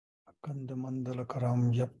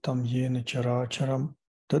Kandamandalakaram yaptam yena characharam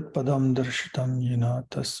tatpadam darshitam yena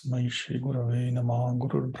tasmai shri gurave namaha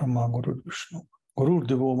gurur brahma gurur vishnu gurur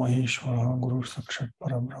devo maheshwara gurur сакшат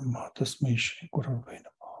парабрахма tasmai shri gurave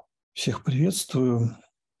namaha. Всех приветствую.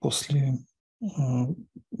 После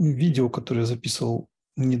видео, которое я записывал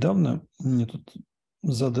недавно, мне тут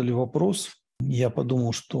задали вопрос. Я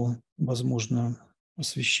подумал, что, возможно,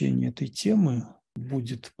 освещение этой темы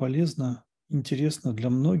будет полезно, интересно для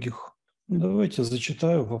многих. Давайте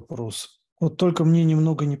зачитаю вопрос. Вот только мне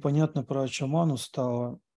немного непонятно про ачаману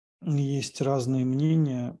стало. Есть разные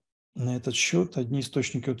мнения на этот счет. Одни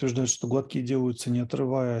источники утверждают, что глотки делаются, не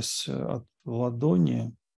отрываясь от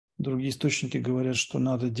ладони. Другие источники говорят, что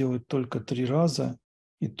надо делать только 3 раза,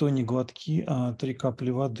 и то не глотки, а 3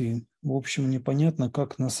 капли воды. В общем, непонятно,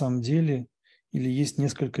 как на самом деле, или есть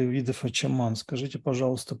несколько видов ачаман. Скажите,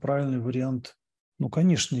 пожалуйста, правильный вариант. Ну,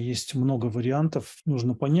 конечно, есть много вариантов.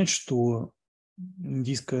 Нужно понять, что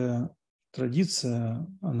индийская традиция,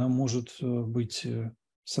 она может быть,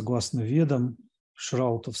 согласно ведам,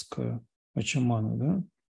 шраутовская ачамана, да?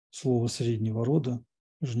 Слово среднего рода.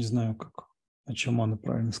 Я же не знаю, как ачамана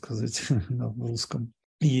правильно сказать в русском.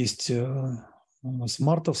 Есть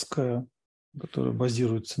смартовская, которая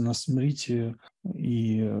базируется на смрите,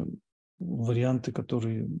 и варианты,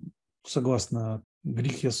 которые согласно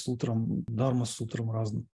Грихья-сутрам, Дharма-сутрам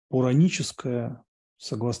разным. Пураническая,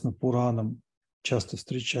 согласно Пуранам, часто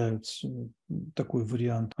встречаются такой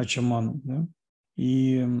вариант ачамана. Да?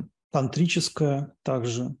 И тантрическая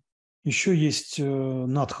также. Еще есть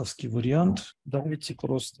надховский вариант. Давайте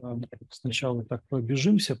просто сначала так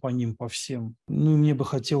пробежимся по ним, по всем. Ну и мне бы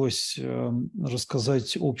хотелось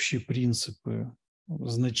рассказать общие принципы,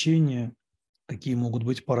 значения, какие могут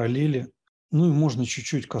быть параллели. Ну и можно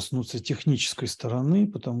чуть-чуть коснуться технической стороны,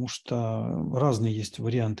 потому что разные есть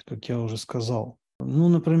варианты, как я уже сказал. Ну,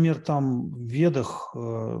 например, там в Ведах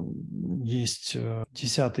есть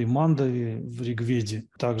 10-й Мандави в Ригведе,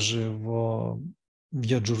 также в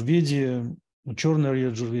Яджурведе, черной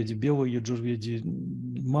Яджурведе, белой Яджурведе,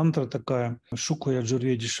 мантра такая, Шукла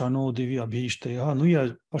Яджурведе, Шано Деви Абхиштаяга. Ну,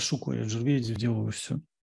 я по Шукла Яджурведе делаю все.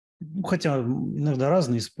 Хотя иногда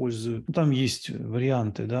разные использую. Там есть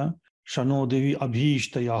варианты, да. Шано Деви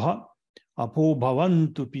Абхиштаяга, Апо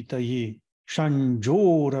Бхаванту Питае,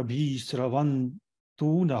 Шанджо Рабхисраван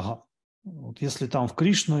Тунага. Вот если там в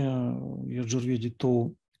Кришна Яджурведе,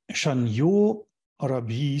 то Шаньо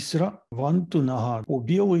Рабхисра Вантунага. По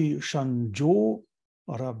белый Шанджо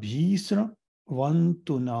Рабхисра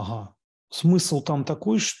Вантунага. Смысл там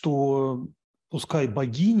такой, что пускай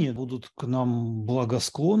богини будут к нам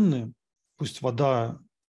благосклонны, пусть вода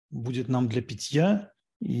будет нам для питья,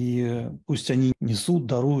 и пусть они несут,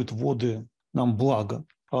 даруют воды нам благо.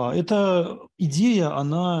 Эта идея,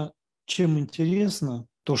 она чем интересна?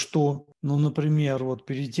 То, что, ну, например, вот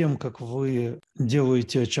перед тем, как вы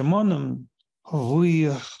делаете ачаманом,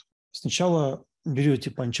 вы сначала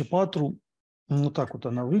берете панчапатру, вот так вот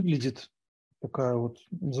она выглядит, такая вот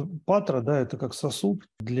патра, да, это как сосуд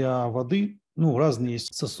для воды. Ну, разные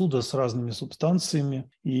есть сосуды с разными субстанциями.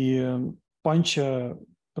 И панча,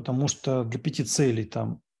 потому что для 5 целей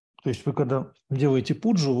там. То есть вы когда делаете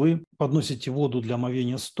пуджу, вы подносите воду для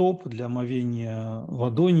омовения стоп, для омовения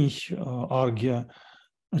ладоней, аргия,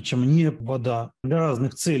 ачамане, вода, для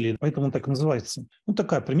разных целей. Поэтому так и называется. Ну,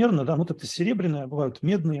 такая примерно, да. Вот это серебряная, бывают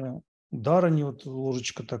медные, дарани, вот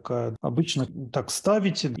ложечка такая. Обычно так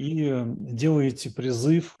ставите и делаете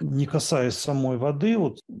призыв, не касаясь самой воды,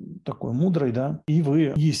 вот такой мудрой, да. И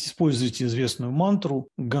вы используете известную мантру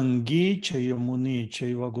 «Ганге чаямуне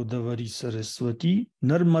чайвагодавари сарасвати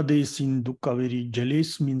нармаде синду кавери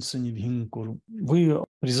джалес минсанивхинкуру». Вы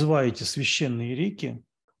призываете священные реки.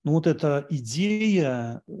 Ну, вот эта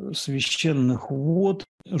идея священных вод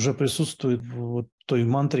уже присутствует в вот той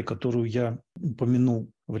мантре, которую я упомянул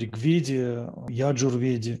в Ригведе,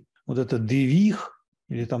 Яджурведе. Вот это девих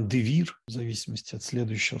или там девир, в зависимости от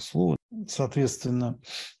следующего слова. Соответственно,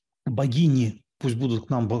 богини пусть будут к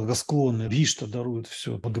нам благосклонны, Вишта дарует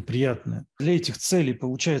все благоприятное. Для этих целей,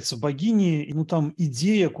 получается, богини, ну там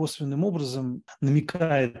идея косвенным образом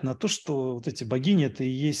намекает на то, что вот эти богини – это и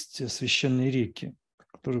есть священные реки,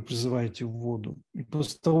 которые призываете в воду. И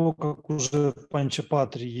после того, как уже в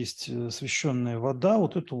Панчапатре есть священная вода,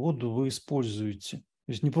 вот эту воду вы используете.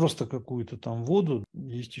 То есть не просто какую-то там воду,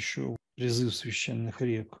 есть еще призыв священных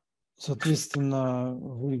рек. Соответственно,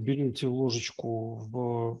 вы берете ложечку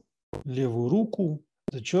в левую руку,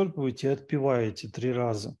 зачерпываете и отпиваете 3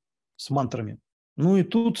 раза с мантрами. Ну и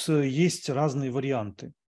тут есть разные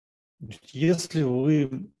варианты. Если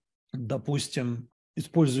вы, допустим,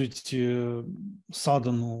 используете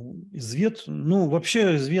садану из вет. Ну,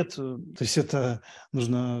 вообще из вет, то есть это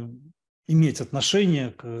нужно иметь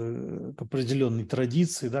отношение к определенной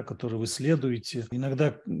традиции, да, которую вы следуете.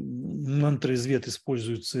 Иногда мантры из вет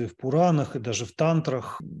используются и в Пуранах, и даже в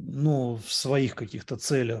тантрах, но в своих каких-то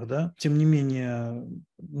целях. Да. Тем не менее,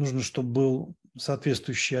 нужно, чтобы был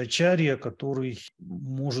соответствующий ачарья, который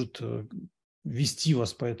может вести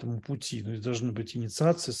вас по этому пути. То есть должны быть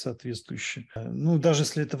инициации соответствующие. Ну, даже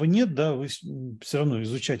если этого нет, да, вы все равно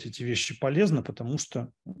изучать эти вещи полезно, потому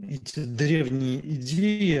что эти древние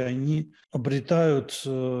идеи, они обретают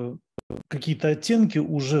какие-то оттенки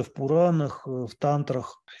уже в Пуранах, в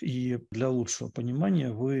тантрах, и для лучшего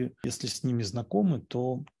понимания вы, если с ними знакомы,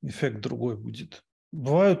 то эффект другой будет.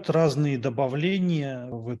 Бывают разные добавления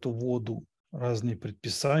в эту воду, разные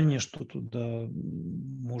предписания, что туда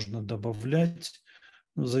можно добавлять,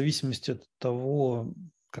 в зависимости от того,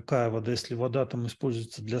 какая вода. Если вода там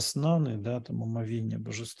используется для снаны, да, там омовения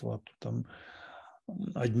божества, то там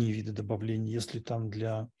одни виды добавлений. Если там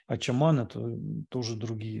для ачамана, то тоже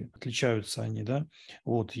другие. Отличаются они, да.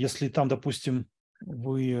 Вот. Если там, допустим,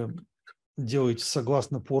 вы делаете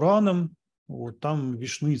согласно Пуранам, вот, там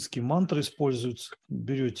вишнуитские мантры используются.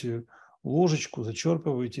 Берете ложечку,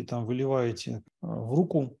 зачерпываете, там выливаете в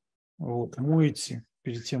руку, вот, моете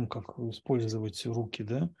перед тем, как использовать руки,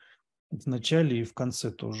 да, в начале и в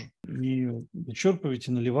конце тоже. И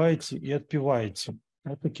зачерпываете, наливаете и отпиваете.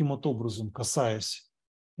 Вот таким вот образом, касаясь.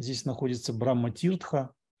 Здесь находится Брахма-тиртха.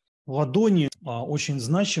 Ладони очень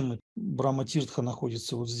значимы. Брахма-тиртха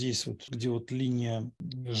находится вот здесь, вот, где вот линия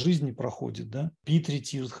жизни проходит, да.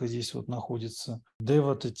 Питри-тиртха здесь вот находится.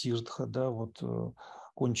 Девата-тиртха, да, вот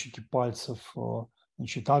кончики пальцев.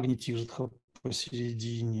 Значит, Агни-тиртха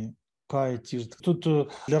посередине. Кая-тиртха. Тут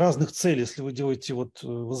для разных целей, если вы делаете вот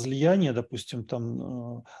возлияние, допустим,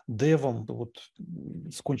 там девом, вот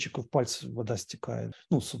с кончиков пальцев вода стекает,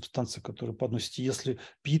 ну, субстанция, которую подносите. Если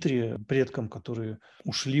питри, предкам, которые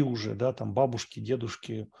ушли уже, да, там бабушки,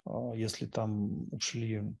 дедушки, если там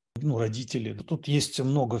ушли, ну, родители. Тут есть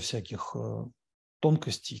много всяких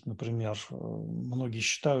тонкостей, например, многие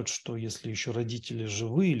считают, что если еще родители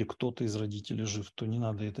живы или кто-то из родителей жив, то не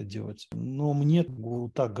надо это делать. Но мне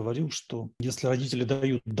гуру так говорил, что если родители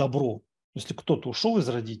дают добро, если кто-то ушел из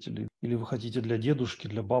родителей, или вы хотите для дедушки,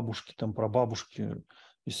 для бабушки, там, прабабушки,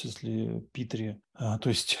 если питри, то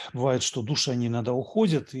есть бывает, что души, они иногда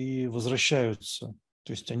уходят и возвращаются.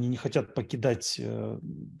 То есть они не хотят покидать,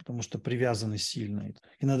 потому что привязаны сильно.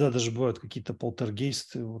 Иногда даже бывают какие-то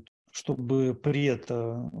полтергейсты, вот, чтобы при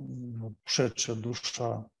этом ушедшая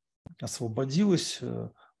душа освободилась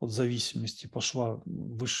от зависимости, пошла в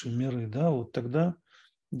высшие миры, да, вот тогда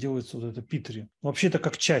делается вот это питри. Вообще это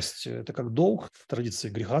как часть, это как долг в традиции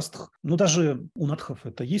грехастх. Но даже у надхов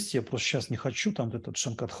это есть, я просто сейчас не хочу, там этот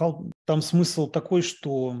шанкатхал. Там смысл такой,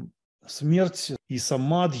 что смерть и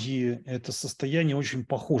самадхи – это состояние очень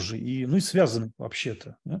похожи и, ну, и связаны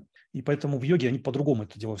вообще-то. Да? И поэтому в йоге они по-другому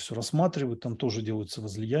это дело все рассматривают. Там тоже делаются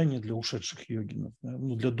возлияния для ушедших йогинов, да?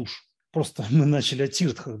 Ну, для душ. Просто мы начали о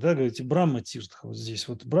тиртхах, да, говорите, брахма-тиртха вот здесь.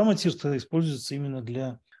 Вот брахма-тиртха используется именно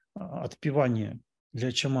для отпевания, для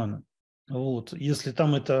ачамана. Вот. Если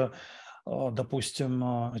там это, допустим,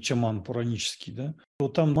 ачаман пуранический, да, то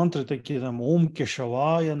там мантры такие, там Ом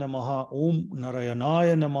Кешавая Намаха, Ом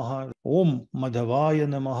Нараяная Намаха, Ом Мадавая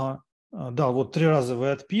Намаха. Да, вот 3 раза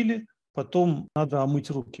вы отпили, потом надо омыть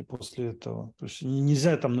руки после этого. То есть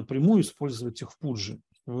нельзя там напрямую использовать их в пуджи.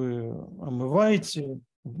 Вы омываете,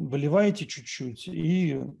 выливаете чуть-чуть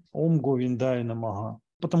и Ом Говиндая Намаха.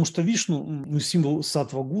 Потому что Вишну, ну, символ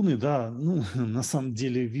саттва гуны, да, ну, на самом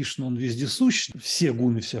деле Вишну, он вездесущ, все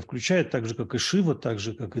гуны все включает, так же, как и Шива, так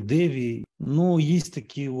же, как и Деви. Но есть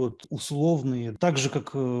такие вот условные, так же,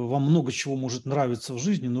 как вам много чего может нравиться в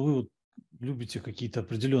жизни, но вы вот любите какие-то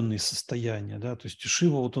определенные состояния, да, то есть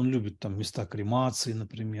Шива, вот он любит там места кремации,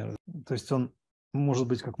 например, то есть он может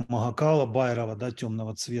быть как Махакала Байрова, да,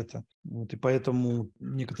 темного цвета. Вот, и поэтому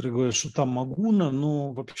некоторые говорят, что там Магуна,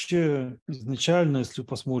 но вообще изначально, если вы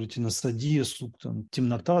посмотрите на Садия, сук, там,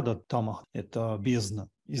 темнота, да, тамах, это бездна,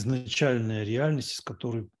 изначальная реальность, из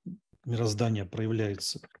которой мироздание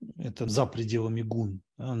проявляется. Это за пределами гун.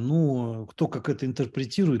 Ну, кто как это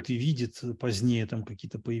интерпретирует и видит, позднее там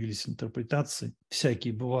какие-то появились интерпретации,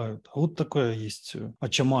 всякие бывают. А вот такое есть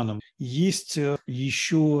ачаманом. Есть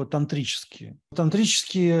еще тантрические.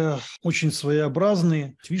 Тантрические очень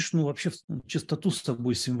своеобразные. Вишну вообще чистоту с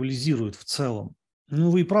собой символизирует в целом. Ну,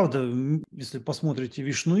 вы и правда, если посмотрите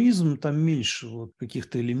вишнуизм, там меньше вот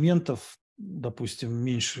каких-то элементов, допустим,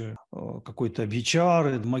 меньше какой-то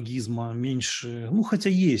вичары, магизма, меньше, ну, хотя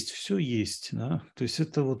есть, все есть, да, то есть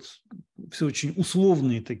это вот все очень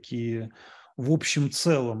условные такие, в общем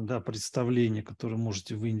целом, да, представления, которые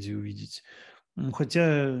можете в Индии увидеть.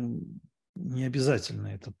 Хотя не обязательно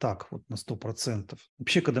это так, вот на 100%.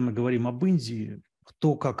 Вообще, когда мы говорим об Индии,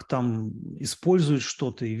 кто как там использует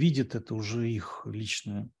что-то и видит, это уже их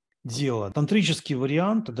личное дело. Тантрический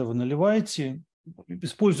вариант, когда вы наливаете,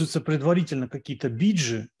 используются предварительно какие-то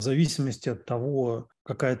биджи в зависимости от того,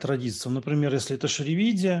 какая традиция. Например, если это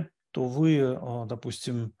шривидия, то вы,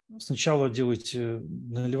 допустим, сначала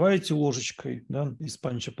наливаете ложечкой, да, из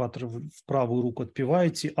панчапатры в правую руку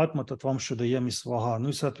отпиваете, атма татвам шудаями свага. Ну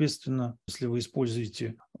и, соответственно, если вы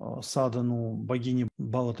используете садану богини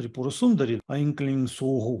Бала Трипура Сундари, аинклин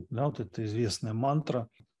сугу, да, вот это известная мантра,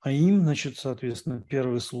 а им, значит, соответственно,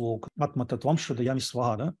 первый слог атма татвам шудаями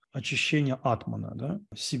свага, да, очищение атмана, да,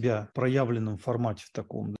 себя в проявленном формате в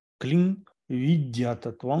таком. Да. Клин видья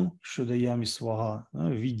татвам шудаями свага.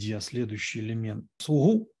 Видья – следующий элемент.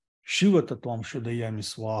 Сугу – шива татвам шудаями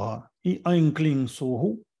свага. И айнклин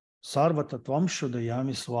сугу – сарва татвам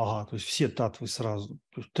шудаями свага. То есть все татвы сразу.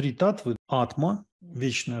 То есть 3 татвы – атма,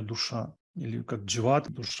 вечная душа, или как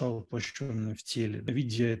дживат, душа, воплощенная в теле.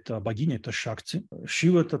 Видья – это богиня, это шакти.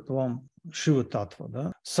 Шива татвам, шива татва,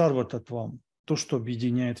 да. Сарва татвам – то, что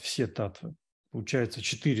объединяет все татвы. Получается,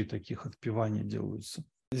 4 таких отпевания делаются.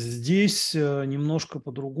 Здесь немножко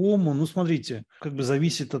по-другому. Ну, смотрите, как бы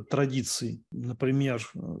зависит от традиций. Например,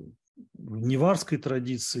 в неварской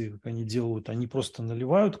традиции, как они делают, они просто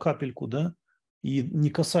наливают капельку, да, и не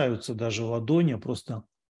касаются даже ладони, а просто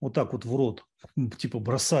вот так вот в рот, типа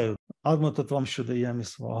бросают. Адма татвам шудаями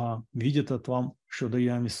свага, видя татвам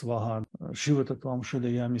шудаями свага, шива татвам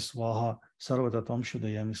шудаями свага, сарва татвам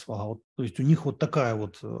шудаями свага. Вот, то есть у них вот такая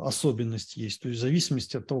вот особенность есть. То есть в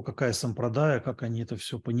зависимости от того, какая сампрадая, как они это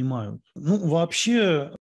все понимают. Ну,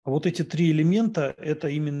 вообще, вот эти 3 элемента – это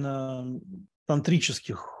именно в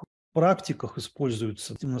тантрических практиках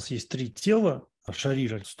используются. У нас есть 3 тела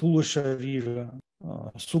шарира, стула шарира,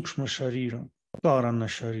 сукшма шарира, карана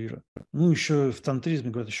шарира. Ну, еще в тантризме,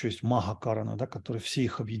 говорят, еще есть мага карана, да, который все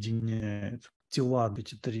их объединяет. Тела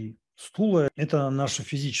эти 3. Стула – это наше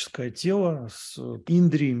физическое тело с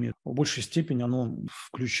индриями. В большей степени оно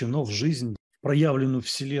включено в жизнь, в проявленную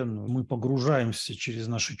Вселенную. Мы погружаемся через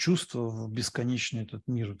наши чувства в бесконечный этот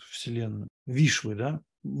мир, эту Вселенную. Вишвы, да?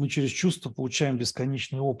 Мы через чувства получаем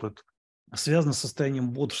бесконечный опыт. Связано с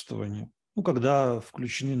состоянием бодрствования. Ну, когда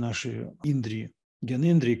включены наши индрии,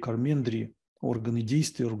 генендрии, кармендрии, органы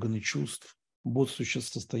действия, органы чувств, бодрствующее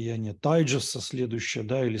состояние. Тайджаса следующее,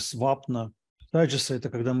 да, или свапна. Тайджаса –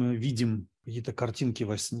 это когда мы видим какие-то картинки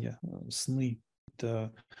во сне, сны.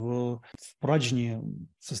 Это в праджне,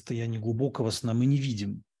 состоянии глубокого сна, мы не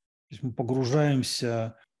видим. То есть мы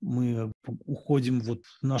погружаемся, мы уходим вот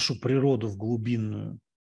в нашу природу, в глубинную.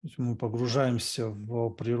 То есть мы погружаемся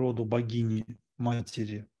в природу богини,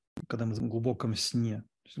 матери, когда мы в глубоком сне,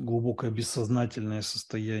 то есть глубокое бессознательное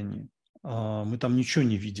состояние. Мы там ничего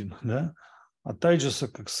не видим, да? А тайджаса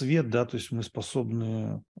как свет, да, то есть мы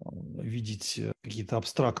способны видеть какие-то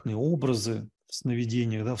абстрактные образы в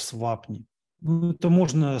сновидениях, да, в свапне. Ну, это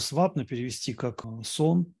можно свапно перевести как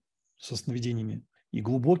сон со сновидениями и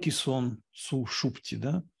глубокий сон, шупти,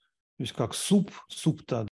 да, то есть как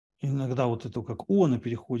супта. Иногда вот это как о, оно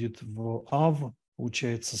переходит в ав,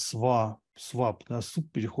 получается свап, да,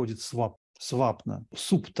 суп переходит в свап. Свапна,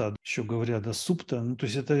 супта, еще говорят, да, супта. Ну, то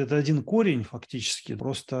есть это один корень фактически.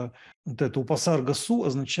 Просто вот это упасарга су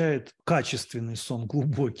означает качественный сон,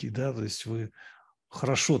 глубокий, да, то есть вы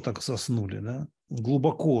хорошо так заснули, да,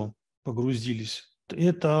 глубоко погрузились.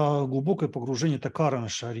 Это глубокое погружение, это карана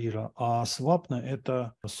шарира, а свапна –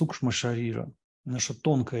 это сукшма шарира, наше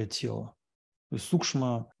тонкое тело. То есть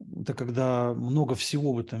сукшма – это когда много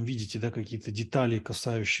всего вы там видите, да, какие-то детали,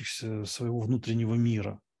 касающихся своего внутреннего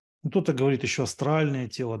мира. Ну, кто-то говорит еще астральное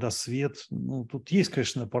тело, да, свет. Ну, тут есть,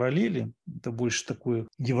 конечно, параллели. Это больше такое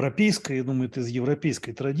европейское, я думаю, это из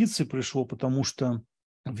европейской традиции пришло, потому что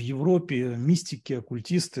в Европе мистики,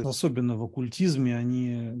 оккультисты, особенно в оккультизме,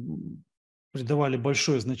 они придавали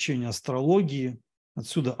большое значение астрологии.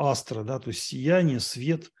 Отсюда астра, да, то есть сияние,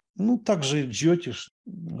 свет. Ну, также джьотиш,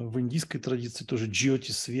 в индийской традиции тоже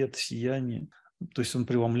джьоти, свет, сияние. То есть он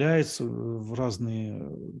преломляется в разные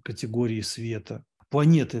категории света.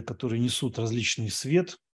 Планеты, которые несут различный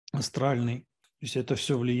свет астральный. То есть это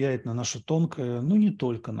все влияет на наше тонкое, ну не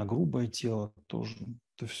только на грубое тело тоже.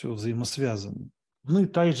 Это все взаимосвязано. Ну и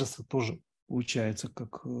тайджаса тоже получается,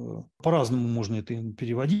 как по-разному можно это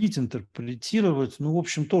переводить, интерпретировать. Ну, в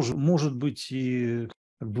общем, тоже может быть и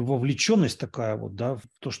как бы вовлеченность такая вот, да, в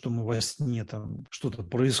то, что мы во сне там что-то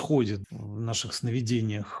происходит в наших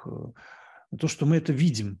сновидениях, то, что мы это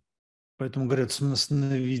видим, Поэтому говорят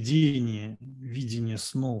сновидение, видение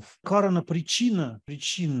снов. Карана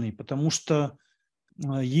причинный, потому что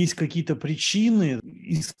есть какие-то причины,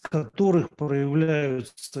 из которых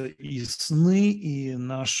проявляются и сны, и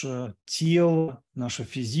наше тело, наша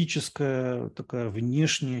физическая, такая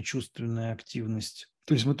внешняя чувственная активность.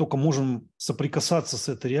 То есть мы только можем соприкасаться с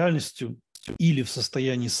этой реальностью или в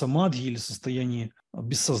состоянии самадхи, или в состоянии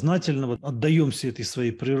бессознательного, отдаемся этой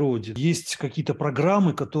своей природе. Есть какие-то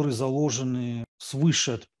программы, которые заложены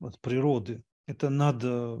свыше от природы. Это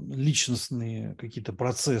надличностные какие-то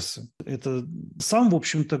процессы. Это сам, в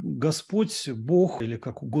общем-то, Господь, Бог, или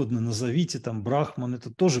как угодно назовите, там, Брахман, это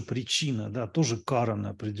тоже причина, да, тоже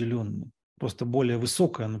карана определенная. Просто более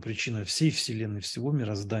высокая она причина всей Вселенной, всего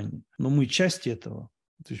мироздания. Но мы часть этого.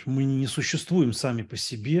 То есть мы не существуем сами по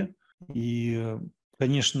себе. И,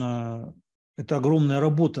 конечно, это огромная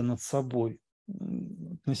работа над собой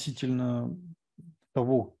относительно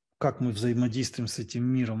того, как мы взаимодействуем с этим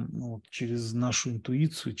миром, ну, вот, через нашу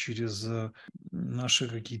интуицию, через наши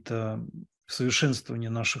какие-то совершенствования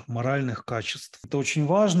наших моральных качеств. Это очень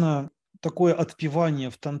важно. Такое отпевание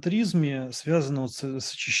в тантризме связано вот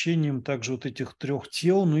с очищением также вот этих трех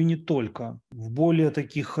тел, но и не только. В более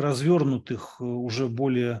таких развернутых, уже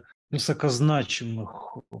более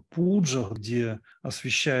высокозначимых пуджах, где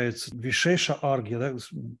освещается вишеша аргия, да,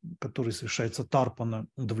 который совершается тарпана,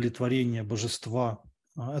 удовлетворение божества,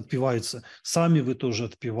 отпевается. Сами вы тоже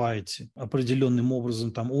отпеваете определенным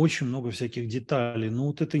образом. Там очень много всяких деталей. Но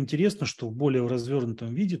вот это интересно, что в более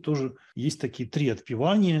развернутом виде тоже есть такие три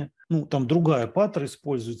отпевания. Ну, там другая патра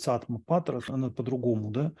используется, атма патра, она по-другому,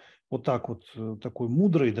 да. Вот так вот, такой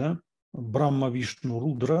мудрый, да. Брахма, Вишну,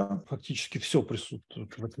 Рудра, фактически все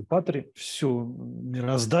присутствует в этой патре, все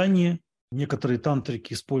мироздание. Некоторые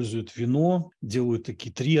тантрики используют вино, делают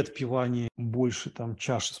такие три отпевания, больше там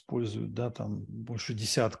чаш используют, да, там больше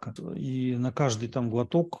десятка. И на каждый там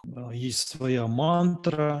глоток есть своя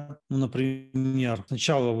мантра. Ну, например,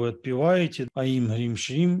 сначала вы отпеваете «Аим Грим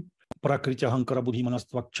Шрим», Пракрити Аханкара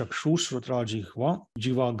Будхиманаствак Чакшуш Раджихва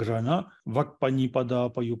Джива Грана Вакпанипада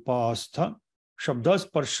Паюпаста Шабдас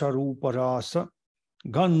Паршару Параса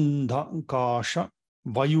Гандha Каша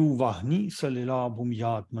Ваю Вахни Салила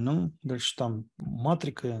Бумьятманам. Дальше там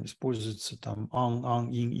матрика используется, там ан ан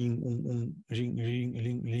ин ин ун ун рин рин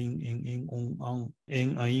лин лин ин ин ун ан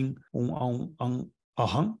эн аин ун ан ан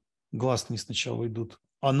ахан. Гласные сначала идут.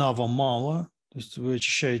 Анава мала, то есть вы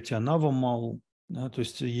очищаете анава малу. Да, то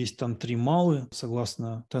есть есть там три малы,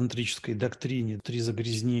 согласно тантрической доктрине, три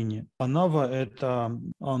загрязнения. Анава – это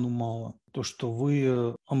анумала, то, что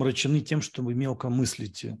вы омрачены тем, что вы мелко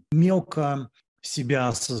мыслите, мелко себя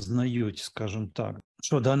осознаете, скажем так.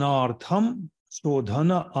 Шодхана артхам,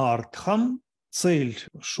 цель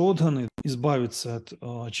шодханы – избавиться от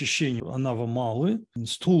очищения анава малы,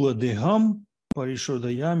 стула дегам,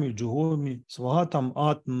 паришодаями, джугоми, свагатам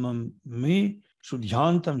атмам ми,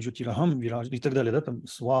 шудьянтам, джутирахам, вираж и так далее, да, там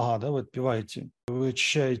свага, да, вы отпеваете, вы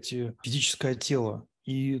очищаете физическое тело.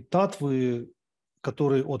 И татвы,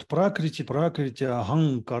 которые от пракрити,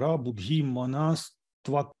 аханкара, будхи, манас,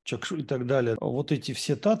 твак, чакшу и так далее. Вот эти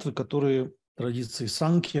все татвы, которые традиции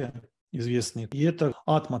санхи известные, и это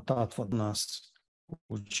атма-татва у нас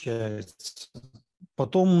получается.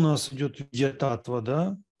 Потом у нас идет видья-татва,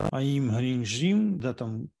 да, Аим Грин Жим, да,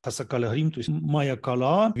 там Хасакаля Грим, то есть Майя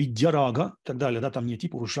Кала, Видьярага и так далее, да, там не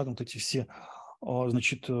типа Пуруша, вот эти все,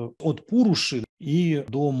 значит, от Пуруши и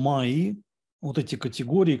до Майи, вот эти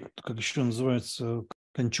категории, как еще называется,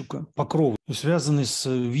 Канчука, покровы, связаны с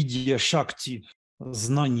Видья Шакти,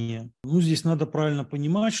 знание. Ну, здесь надо правильно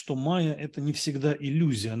понимать, что майя – это не всегда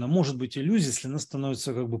иллюзия. Она может быть иллюзией, если она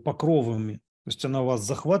становится как бы покровами. То есть она вас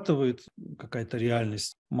захватывает, какая-то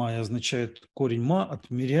реальность. Майя означает корень ма,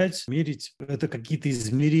 отмерять, мерить. Это какие-то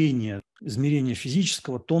измерения, измерения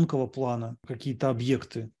физического, тонкого плана, какие-то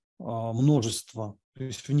объекты, множество. То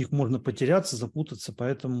есть в них можно потеряться, запутаться,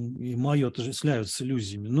 поэтому и майю отождествляют с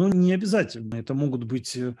иллюзиями. Но не обязательно. Это могут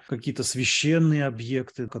быть какие-то священные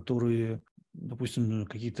объекты, которые, допустим,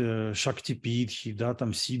 какие-то шакти-питхи, да,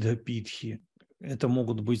 там сидха-питхи. Это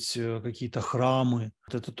могут быть какие-то храмы.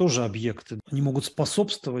 Это тоже объекты. Они могут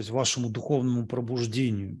способствовать вашему духовному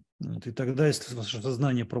пробуждению. Вот. И тогда, если ваше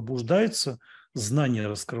сознание пробуждается, знание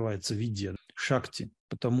раскрывается в виде шакти.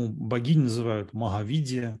 Потому богинь называют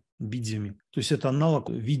магавидия, видями. То есть это аналог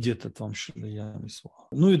видя татвам шидаями сваха.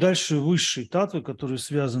 Ну и дальше высшие татвы, которые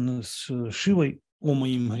связаны с Шивой. Ома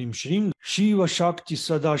им грим шрим. Шива шакти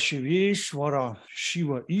садашивешвара.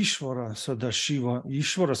 Шива ишвара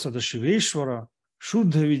садашивешвара.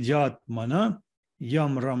 Шудха видьятмана.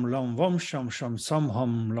 Ям рам лам вам шам шам сам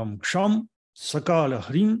хам лам кшам. Сакала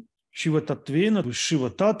хрим. Шива Татвейна, Шива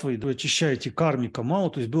Татвой, вы очищаете кармика мало,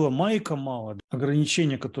 то есть было майка мало,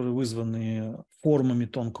 ограничения, которые вызваны формами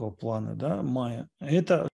тонкого плана, да, майя.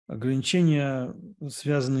 Это ограничения,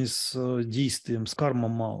 связанные с действием, с карма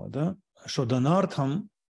мало, да. Шоданартхам,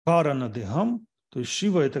 карана дегам, то есть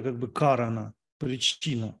Шива это как бы карана,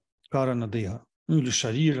 причина, карана дега, ну или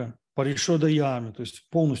шарира. Паришодаями, то есть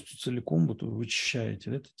полностью целиком вот вы вычищаете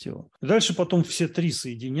это тело. И дальше потом все три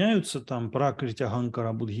соединяются, там пракрити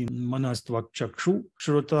аганкара будхи манаства чакшу,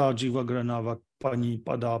 шрота дживагранава пани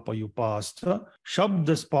падапаю паста,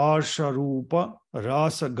 шабда спарша рупа,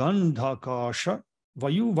 раса гандха каша,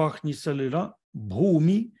 ваю вахни салира,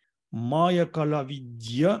 бхуми, майя кала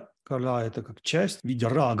видья, кала это как часть, видя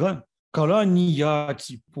рага, кала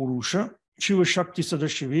нияти пуруша, Шива Шакти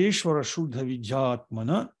Садашивешвара Шудха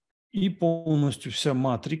Видьятмана, и полностью вся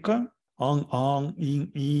матрика ан-ан,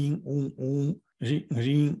 ин-ин, ун-ун,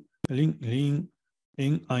 рин-рин, лин-лин,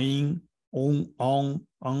 ин-аин, он-ан,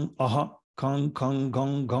 ан-аха,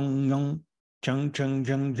 кан-кан-ган-ган-ян,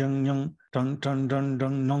 чан-чан-джан-джан-ян,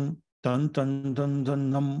 тан-тан-дан-дан-ян,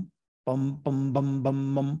 тан-тан-дан-дан-нам,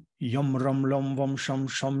 пам-пам-бам-бам-бам, ям-рам-лам-вам,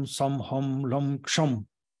 шам-шам, сам-хам-лам-кшам.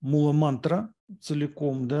 Мула-мантра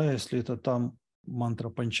целиком, да, если это там мантра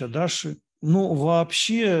Панчадаши. Ну,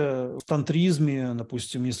 вообще в тантризме,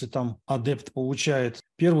 допустим, если там адепт получает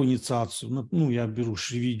первую инициацию, ну я беру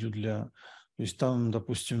Шривидью для... То есть там,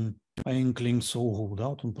 допустим, Айнклинг Соугу, да,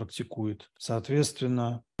 вот он практикует.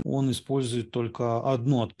 Соответственно, он использует только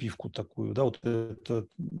одну отпивку такую, да, вот это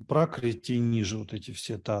пракрити ниже, вот эти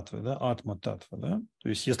все татвы, да, атма-татва, да. То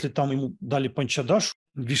есть если там ему дали панчадашу,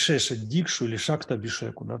 вишеша дикшу или шакта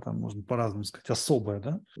бишеку, да, там можно по-разному сказать, особое,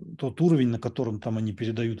 да, тот уровень, на котором там они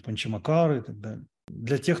передают панчамакары и так далее.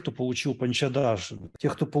 Для тех, кто получил панчадаши,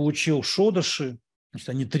 тех, кто получил шодаши, значит,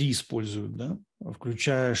 они три используют, да,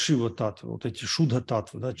 включая шива татвы, вот эти шуда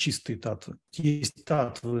татвы, да, чистые татвы. Есть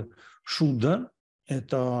татвы шуда,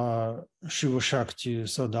 это Шива Шакти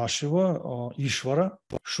Садашива, Ишвара,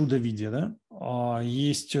 Шуда Видья, да? А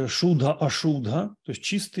есть Шуда Ашуда, то есть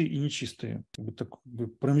чистые и нечистые, как бы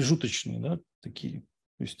промежуточные, да, такие.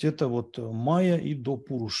 То есть это вот майя и до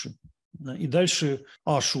Пуруши. И дальше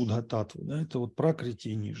Ашуда Татва, да, это вот пракрити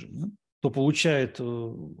и ниже. Да? Кто получает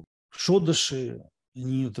шодаши,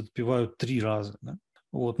 они вот отпевают 3 раза, да?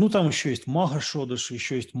 Вот. Ну, там еще есть Мага Шодаши,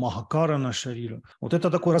 еще есть Мага Карана Шарира. Вот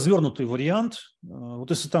это такой развернутый вариант. Вот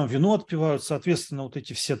если там вино отпивают, соответственно, вот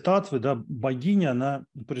эти все татвы, да, богиня, она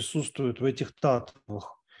присутствует в этих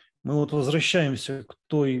татвах. Мы вот возвращаемся к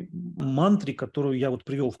той мантре, которую я вот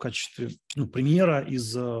привел в качестве примера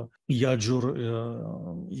из Яджур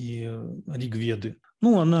и Ригведы.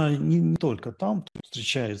 Ну, она не только там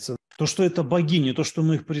встречается. То, что это богиня, то, что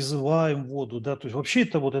мы их призываем в воду, да, то есть вообще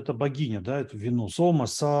это вот эта богиня, да, это вино, сома,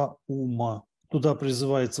 са, ума, туда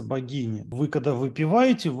призывается богиня. Вы когда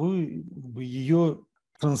выпиваете, вы ее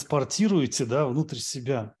транспортируете, да, внутрь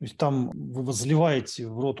себя. То есть там вы возливаете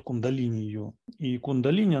в рот кундалини ее, и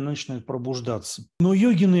кундалини, она начинает пробуждаться. Но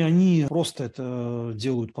йогины, они просто это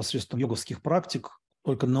делают посредством йоговских практик,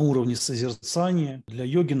 только на уровне созерцания. Для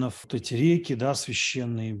йогинов вот эти реки, да,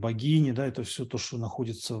 священные богини, да, это все то, что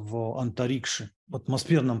находится в антарикше, в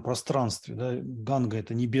атмосферном пространстве. Да. Ганга –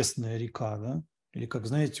 это небесная река, да. Или, как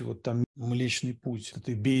знаете, вот там Млечный Путь,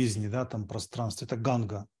 этой бездни, да, там пространство, это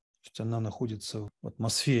Ганга. То есть она находится в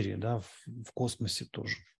атмосфере, да, в космосе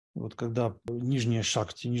тоже. Вот когда нижняя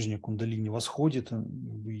шакти, нижняя кундалини восходит, и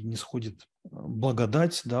не сходит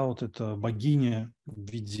благодать, да, вот эта богиня в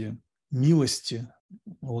виде милости,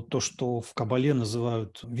 вот то, что в Кабале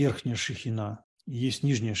называют верхняя шихина, есть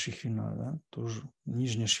нижняя шихина, да, тоже.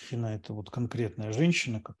 Нижняя шихина – это вот конкретная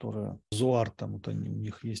женщина, которая зуар, там вот они, у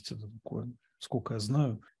них есть это такое, сколько я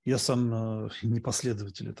знаю. Я сам не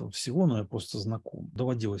последователь этого всего, но я просто знаком.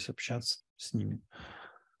 Доводилось общаться с ними.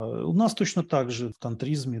 У нас точно так же в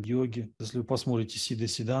тантризме, в йоге. Если вы посмотрите Сида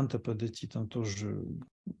Сиданта, подойти, там тоже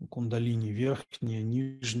кундалини верхняя,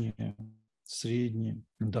 нижняя, средние,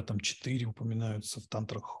 да, там 4 упоминаются в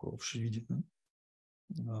тантрах в Шривиде, да?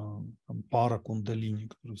 Там пара кундалини,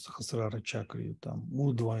 которые в Сахасрара чакре, там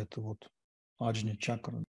Урдва, это вот аджня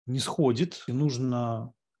чакра, не сходит, и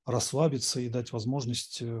нужно расслабиться и дать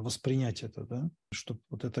возможность воспринять это, да, чтобы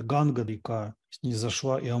вот эта ганга река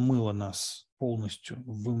снизошла и омыла нас полностью,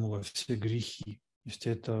 вымыла все грехи. То есть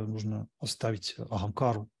это нужно оставить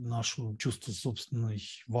агамкару, нашу чувство собственной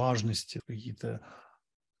важности, какие-то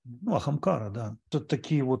Ну, ахамкара, да. Это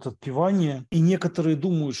такие вот отпевания. И некоторые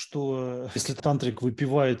думают, что если тантрик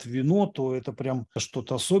выпивает вино, то это прям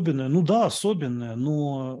что-то особенное. Ну да, особенное,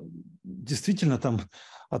 но действительно там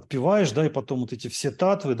отпиваешь, да, и потом вот эти все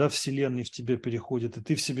татвы, да, вселенные в тебе переходят, и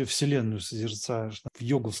ты в себе вселенную созерцаешь, в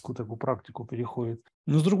йоговскую такую практику переходит.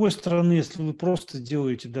 Но с другой стороны, если вы просто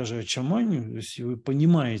делаете даже ачаманию, если вы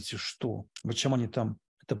понимаете, что в ачамане там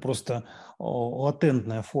это просто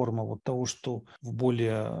латентная форма вот того, что в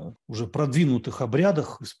более уже продвинутых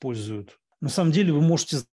обрядах используют. На самом деле вы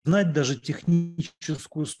можете знать даже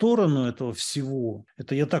техническую сторону этого всего.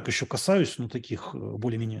 Это я так еще касаюсь, ну, таких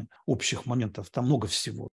более-менее общих моментов. Там много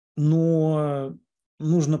всего. Но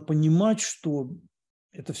нужно понимать, что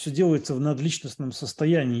это все делается в надличностном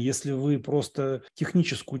состоянии. Если вы просто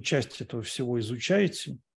техническую часть этого всего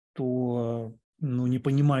изучаете, то ну, не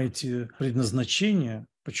понимаете предназначения,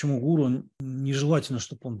 почему гуру нежелательно,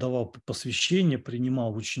 чтобы он давал посвящение,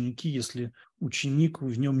 принимал в ученики, если ученик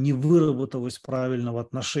в нем не выработалось правильного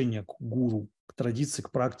отношения к гуру, к традиции,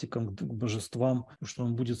 к практикам, к божествам, что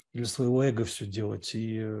он будет для своего эго все делать,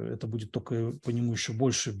 и это будет только по нему еще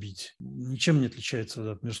больше бить. Ничем не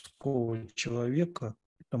отличается от мирского человека,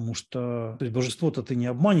 потому что то есть, божество-то ты не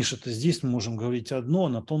обманешь, это здесь мы можем говорить одно, а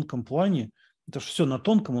на тонком плане это же все на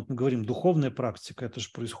тонком, вот мы говорим, духовная практика, это же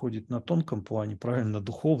происходит на тонком плане, правильно, на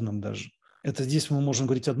духовном даже. Это здесь мы можем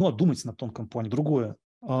говорить одно, а думать на тонком плане другое.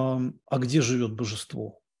 А где живет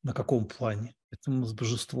божество? На каком плане? Поэтому с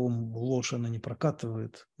божеством ложь она не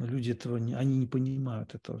прокатывает. Но люди этого не, они не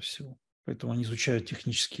понимают этого всего. Поэтому они изучают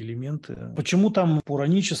технические элементы. Почему там по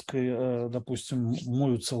уранической, допустим,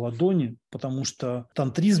 моются ладони? Потому что в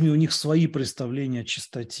тантризме у них свои представления о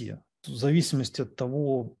чистоте. В зависимости от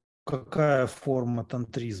того, какая форма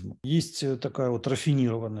тантризма. Есть такая вот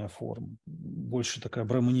рафинированная форма, больше такая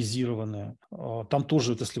браманизированная. Там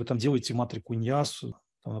тоже, вот если вы там делаете матрику ньясу,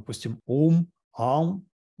 там, допустим, ом, ам,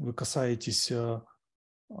 вы касаетесь,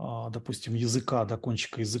 допустим, языка, до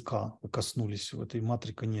кончика языка, вы коснулись в этой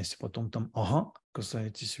матрике ньясе, потом там ага,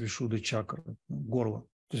 касаетесь вишуды чакры, горла.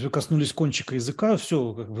 То есть вы коснулись кончика языка,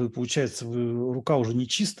 все, как бы получается, рука уже не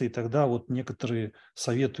чистая, и тогда вот некоторые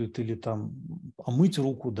советуют или там омыть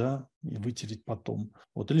руку, да, и вытереть потом.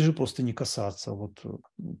 Вот, или же просто не касаться. Вот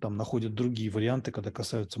там находят другие варианты, когда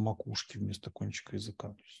касаются макушки вместо кончика языка.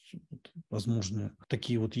 То есть, вот, возможно,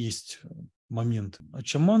 такие вот есть моменты. А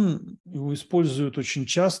чаман его используют очень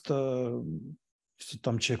часто, если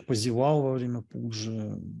там человек позевал во время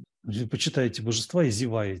пуджи, вы почитаете божества и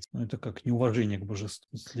зеваете. Ну, это как неуважение к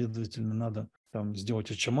божеству. Следовательно, надо там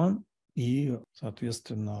сделать ачаман, и,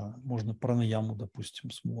 соответственно, можно пранаяму,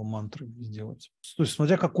 допустим, с мантрой сделать. То есть,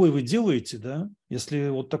 смотря какой вы делаете, да, если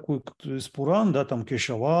вот такой из Пуран, да, там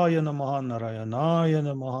Кешавая намага, Нараяная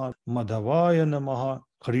намага, Мадавая намага,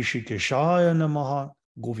 Хришикешая намага,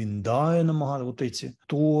 Говиндая намага, вот эти,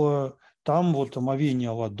 то там вот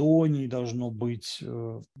омовение ладоней должно быть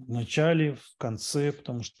в начале, в конце,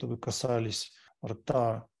 потому что вы касались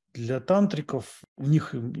рта. Для тантриков у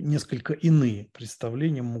них несколько иные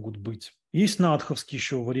представления могут быть. Есть надховский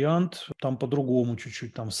еще вариант, там по-другому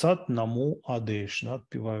чуть-чуть, там сат, намо, адеш, да,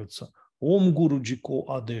 отпеваются. Ом гуруджико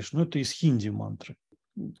адеш, ну это из хинди мантры,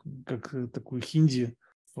 как такой хинди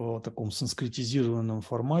в таком санскритизированном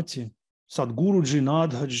формате. Садгуруджи,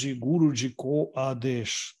 Надхаджи, Гуруджи, Ко,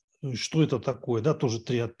 Адеш. Что это такое? Да, тоже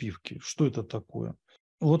три отпивки. Что это такое?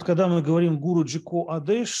 Вот когда мы говорим Гуруджи Ко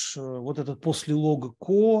Адеш, вот этот после лога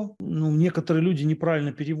Ко, ну, некоторые люди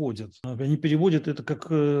неправильно переводят. Они переводят это как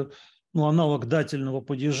ну, аналог дательного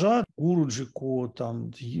падежа. Гуруджи Ко,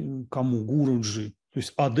 там, кому Гуруджи. То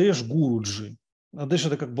есть Адеш Гуруджи. Адеш –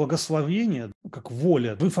 это как благословение, как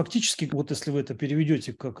воля. Вы фактически, вот если вы это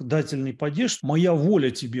переведете как дательный падеж, «моя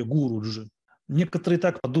воля тебе, Гуруджи». Некоторые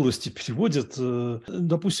так по дурости переводят.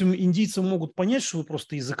 Допустим, индийцы могут понять, что вы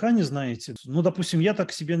просто языка не знаете. Но, допустим, я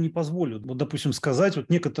так себе не позволю. Вот, допустим, сказать, вот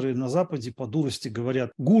некоторые на Западе по дурости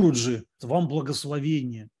говорят: «Гуруджи, вам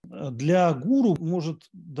благословение». Для гуру может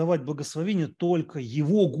давать благословение только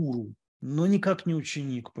его гуру, но никак не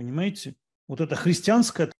ученик, понимаете? Вот это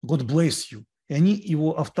христианское «God bless you». И они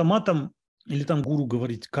его автоматом, или там гуру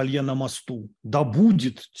говорит «кальяна масту», да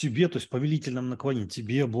будет тебе, то есть повелительном наклонении,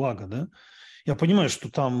 тебе благо, да? Я понимаю, что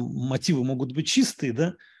там мотивы могут быть чистые,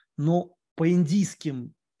 да, но по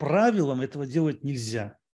индийским правилам этого делать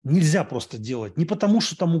нельзя. Нельзя просто делать. Не потому,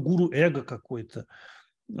 что там у гуру эго какой-то.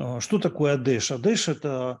 Что такое Адеш? Адеш –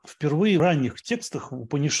 это впервые в ранних текстах, в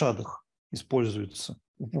Упанишадах используется.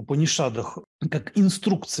 В Упанишадах как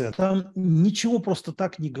инструкция. Там ничего просто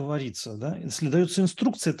так не говорится. Да? Если дается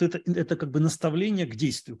инструкция, то это как бы наставление к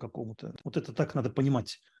действию какому-то. Вот это так надо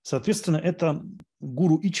понимать. Соответственно, это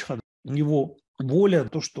гуру Ичха. У него воля,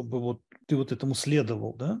 то, чтобы вот ты вот этому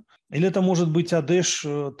следовал, да? Или это может быть адеш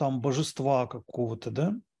там божества какого-то,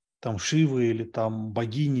 да? Там Шивы или там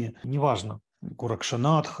богини, неважно,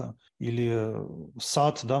 Гуракшанатха или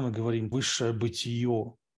Сат, да, мы говорим, высшее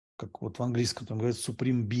бытие, как вот в английском там говорят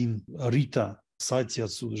Supreme Being, Рита, Сати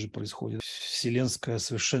отсюда же происходит, вселенское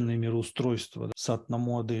совершенное мироустройство, да? Сат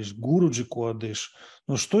Наму Адеш, Гуруджи Куадеш.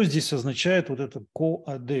 Но что здесь означает вот это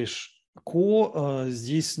Ко-Адеш?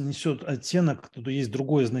 Здесь несет оттенок, тут есть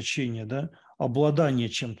другое значение, да, обладание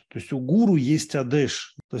чем-то. То есть у гуру есть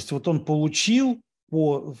адеш. То есть вот он получил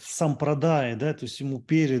по сампрадае, да, то есть ему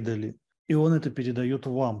передали, и он это передает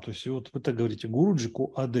вам. То есть вот вы так говорите,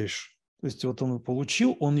 гуруджику адеш. То есть вот он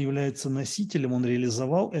получил, он является носителем, он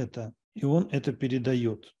реализовал это, и он это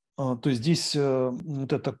передает. То есть здесь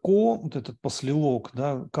вот это вот этот послелог,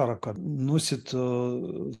 да, карака, носит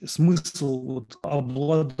смысл вот,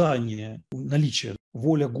 обладания, наличия,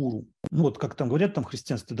 воля гуру. Ну вот как там говорят там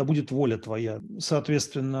христианстве, да будет воля твоя.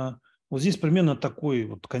 Соответственно, вот здесь примерно такой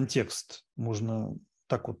вот контекст можно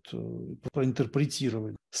так вот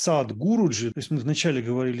проинтерпретировать. Сад Гуруджи, то есть мы вначале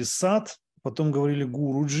говорили сад, потом говорили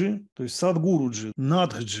Гуруджи, то есть сад Гуруджи,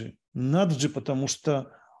 Надхджи. Надхджи, потому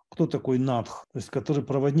что кто такой Надх, то есть который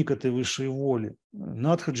проводник этой высшей воли.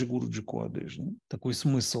 Надхаджи Гуруджи Куадеш. Да? Такой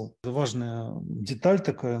смысл. Это важная деталь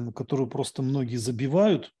такая, на которую просто многие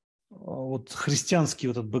забивают. Вот христианский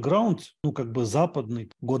вот этот бэкграунд, ну как бы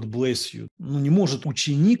западный, God bless you. Ну не может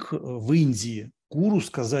ученик в Индии гуру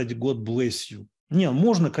сказать God bless you. Не,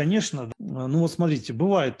 можно, конечно. Ну вот смотрите,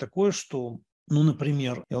 бывает такое, что, ну,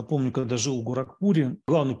 например, я вот помню, когда жил в Горакпуре,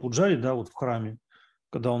 главный пуджари, да, вот в храме,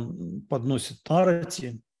 когда он подносит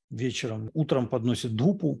арати вечером, утром подносит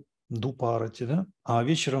дупа арати, да, а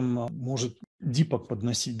вечером может дипак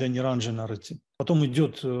подносить, да, ниранджан арати. Потом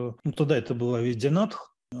идет, ну тогда это было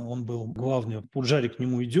Ведянатх, он был главный, пуджари к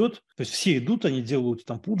нему идет, то есть все идут, они делают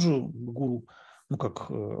там пуджу гуру, ну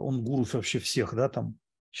как он гуру вообще всех, да, там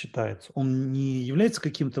считается. Он не является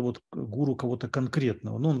каким-то вот гуру кого-то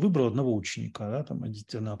конкретного, но он выбрал одного ученика, да, там,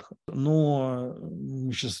 Адитянатха. Но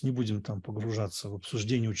мы сейчас не будем там погружаться в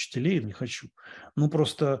обсуждение учителей, не хочу. Ну,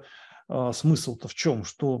 просто смысл-то в чем?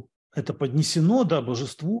 Что это поднесено, да,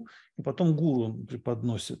 божеству, и потом гуру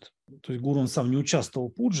преподносит. То есть гуру он сам не участвовал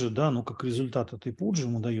в пудже, да, но как результат этой пуджи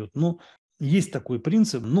ему дает. Но есть такой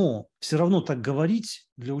принцип, но все равно так говорить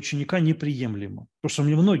для ученика неприемлемо. Потому что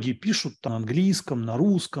мне многие пишут на английском, на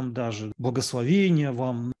русском даже, благословение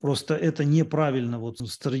вам. Просто это неправильно вот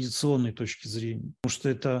с традиционной точки зрения. Потому что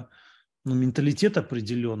это менталитет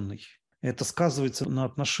определенный. Это сказывается на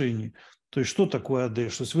отношении. То есть что такое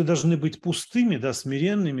адеш? То есть вы должны быть пустыми, да,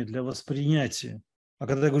 смиренными для воспринятия. А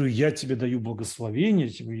когда я говорю, я тебе даю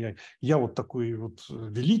благословение, я вот такой вот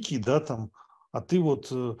великий, да, там, а ты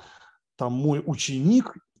вот там мой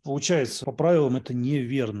ученик, получается, по правилам это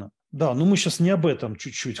неверно. Да, но мы сейчас не об этом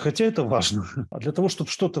чуть-чуть, хотя это важно. А для того,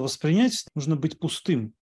 чтобы что-то воспринять, нужно быть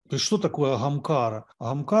пустым. То есть что такое агамкара?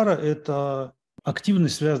 Агамкара – это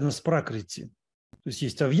активность, связанная с пракрити. То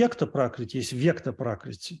есть авьякта пракрити, есть вьякта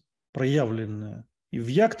пракрити, проявленная. И в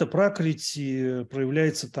якта пракрити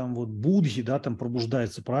проявляется там вот будхи, да, там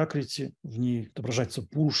пробуждается пракрити, в ней отображается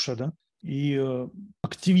пуруша, да, и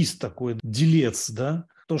активист такой, делец, да,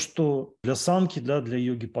 то, что для самки, да, для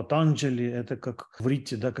йоги Патанджали, это как в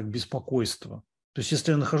ритте, да, как беспокойство. То есть,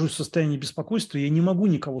 если я нахожусь в состоянии беспокойства, я не могу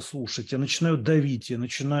никого слушать, я начинаю давить, я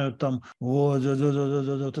начинаю там, вот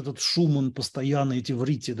этот шум, он постоянно, эти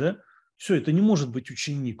врити, да, все, это не может быть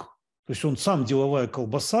ученик. То есть, он сам деловая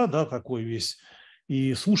колбаса, да, такой весь,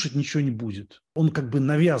 и слушать ничего не будет. Он как бы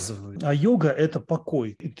навязывает. А йога – это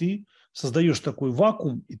покой, и ты создаешь такой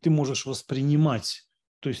вакуум, и ты можешь воспринимать.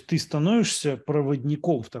 То есть ты становишься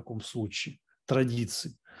проводником в таком случае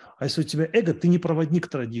традиции. А если у тебя эго, ты не проводник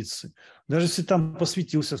традиции. Даже если там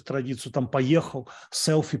посвятился в традицию, там поехал,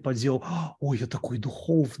 селфи поделал. Ой, я такой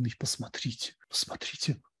духовный, посмотрите,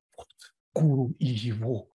 посмотрите. Вот, гуру и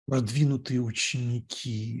его продвинутые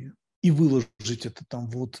ученики. И выложить это там,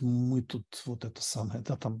 вот мы тут, вот это самое,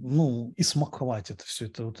 да, там, ну, и смаковать это все,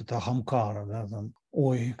 это вот это агамкара, да, там.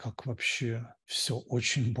 Ой, как вообще все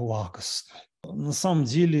очень благостно. На самом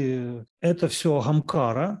деле это все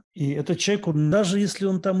агамкара, и этот человек, даже если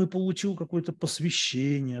он там и получил какое-то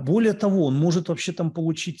посвящение, более того, он может вообще там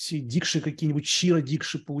получить дикши какие-нибудь,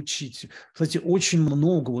 чира-дикши получить. Кстати, очень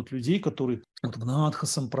много вот людей, которые вот в Надха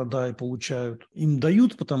сампрадай получают, им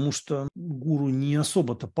дают, потому что гуру не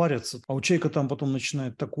особо-то парятся, а у человека там потом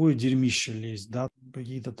начинает такое дерьмище лезть, да,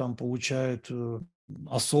 какие-то там получают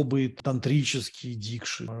особые тантрические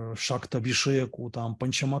дикши, шакта-бишеку, там,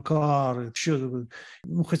 панчамакары. Вообще,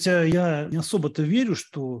 ну, хотя я не особо-то верю,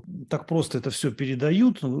 что так просто это все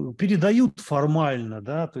передают. Ну, передают формально,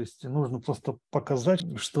 да, то есть нужно просто показать,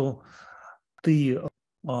 что ты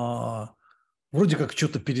вроде как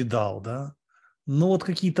что-то передал, да, но вот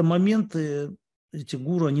какие-то моменты, эти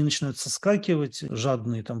гуру, они начинают соскакивать,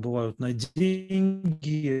 жадные там бывают на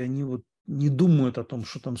деньги, они вот не думают о том,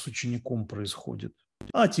 что там с учеником происходит.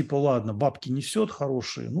 А типа, ладно, бабки несет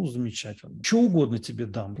хорошие, ну, замечательно. Что угодно тебе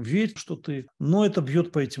дам. Верь, что ты... Но это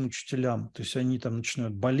бьет по этим учителям. То есть они там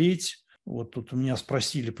начинают болеть. Вот тут у меня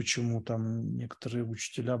спросили, почему там некоторые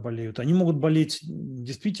учителя болеют. Они могут болеть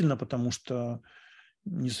действительно, потому что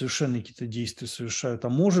несовершенные какие-то действия совершают. А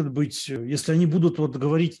может быть, если они будут вот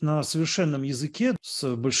говорить на совершенном языке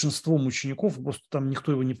с большинством учеников, просто там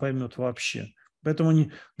никто его не поймет вообще. Поэтому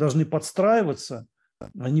они должны подстраиваться,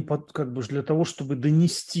 они как бы для того, чтобы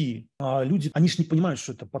донести. А люди, они же не понимают,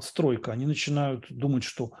 что это подстройка. Они начинают думать,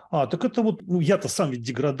 что, так это вот, ну, я-то сам ведь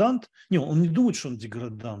деградант. Не, он не думает, что он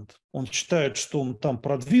деградант. Он считает, что он там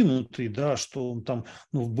продвинутый, да, что он там,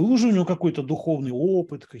 ну, был уже у него какой-то духовный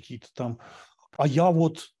опыт, какие-то там. А я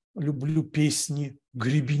вот люблю песни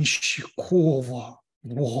Гребенщикова.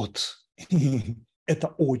 Вот. Это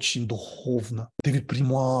очень духовно. Дэвид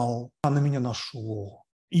Примал. А на меня нашло.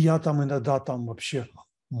 И я там иногда там вообще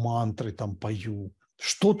мантры там пою.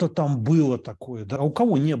 Что-то там было такое, да, а у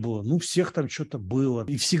кого не было? Ну, всех там что-то было.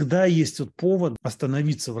 И всегда есть вот повод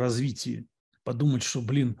остановиться в развитии, подумать, что,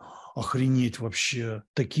 блин, охренеть вообще,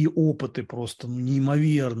 такие опыты просто ну,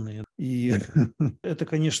 неимоверные. И это,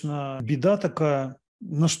 конечно, беда такая,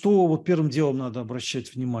 на что вот первым делом надо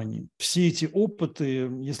обращать внимание. Все эти опыты,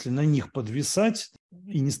 если на них подвисать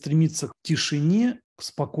и не стремиться к тишине, к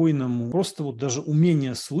спокойному, просто вот даже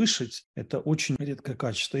умение слышать, это очень редкое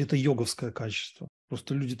качество, это йоговское качество.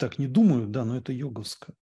 Просто люди так не думают, да, но это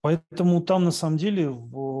йоговское. Поэтому там на самом деле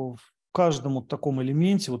в каждом вот таком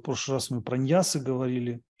элементе, вот в прошлый раз мы про ньясы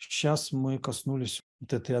говорили, сейчас мы коснулись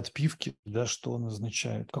вот этой отпивки, да, что он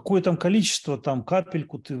означает. Какое там количество, там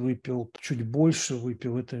капельку ты выпил, чуть больше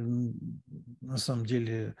выпил, это на самом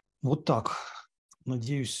деле вот так.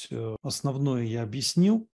 Надеюсь, основное я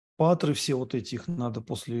объяснил. Патры все вот эти, их надо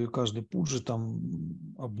после каждой пуджи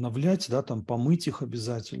там обновлять, да, там помыть их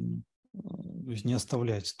обязательно, то есть не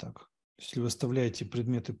оставлять так. Если вы оставляете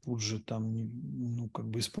предметы пуджи там, ну, как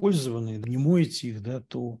бы использованные, не моете их, да,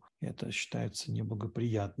 то это считается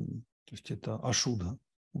неблагоприятным. То есть это ашуда,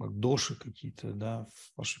 как доши какие-то, да,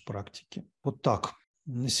 в вашей практике. Вот так.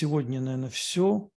 На сегодня, наверное, все.